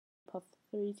Puff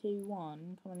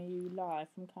 321 coming to you live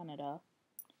from Canada.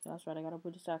 Yeah, that's right, I got a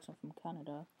British accent from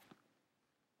Canada.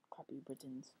 Crappy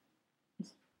Britons.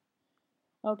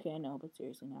 Okay, no, but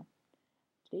seriously now.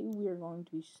 Today we are going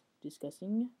to be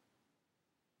discussing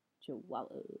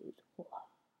chihuahuas.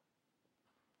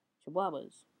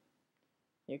 Chihuahuas.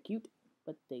 They're cute,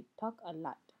 but they talk a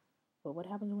lot. But what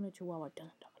happens when a chihuahua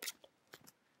doesn't talk a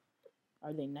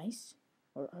lot? Are they nice,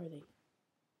 or are they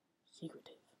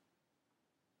secretive?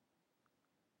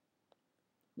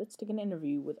 Let's take an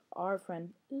interview with our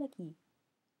friend Lucky,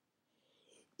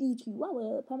 the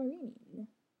Chihuahua Pomeranian.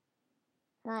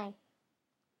 Hi.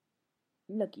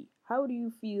 Lucky, how do you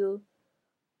feel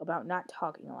about not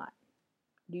talking a lot?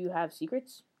 Do you have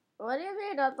secrets? What do you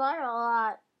mean I talk a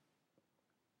lot?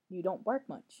 You don't bark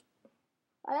much.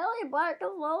 I only bark as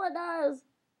Lola does.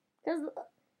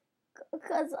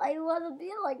 Cause I want to be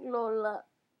like Lola.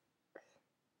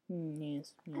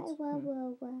 Yes.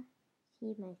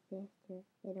 She's my sister,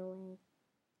 in a way.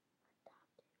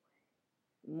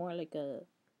 More like a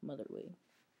mother way.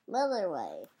 Mother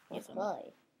way. Yes,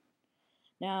 boy.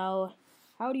 Now,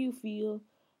 how do you feel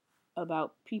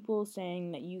about people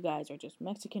saying that you guys are just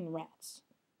Mexican rats?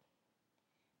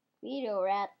 We know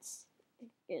rats.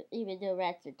 Even though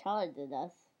rats are taller than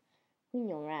us, we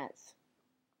know rats.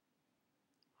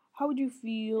 How would you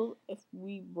feel if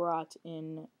we brought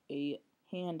in a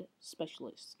hand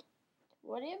specialist?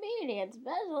 What do you mean, hand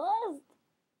specialist?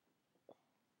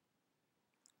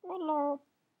 Hello.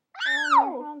 Ow!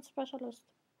 I'm a hand specialist.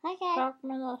 Okay. How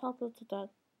can I help you today?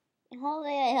 How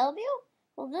may I help you?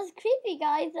 Well, this creepy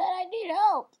guy said I need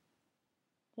help.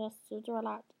 Yes, you do a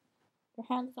lot. Your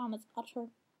hand's on its usher.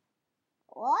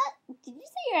 What? Did you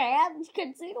say your hand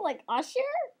could sing like Usher?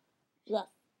 Yes.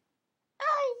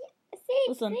 Oh, sing,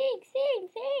 Listen.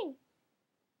 sing.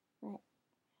 What?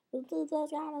 The dude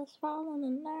got us falling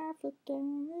in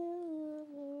everything.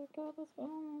 Got us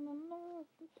falling in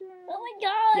everything. Oh my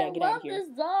god, Yeah, I get out love of here. this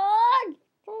song!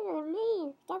 Oh,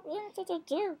 leave. Stop being such a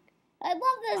jerk. I love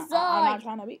this song! I'm not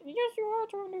trying to be. Yes, you are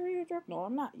trying to be a jerk. No,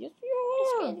 I'm not. Yes, you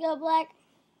The are. screen's go black.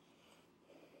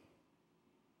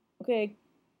 Okay.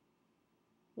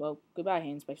 Well, goodbye,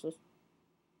 hand specialist.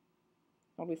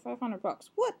 I'll be $500.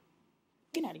 What?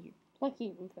 Get out of here. Lucky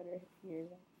you can put her ears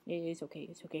on. It's okay.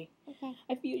 It's okay. Okay.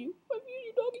 I feel you.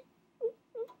 Doggy.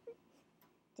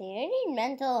 Do you need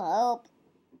mental help?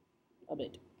 A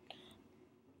bit.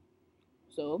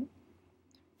 So,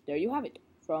 there you have it.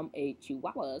 From a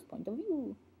Chihuahua's point of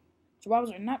view.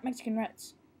 Chihuahuas are not Mexican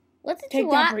rats. What's a Take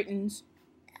chihuahua? that, Britons.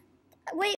 Wait.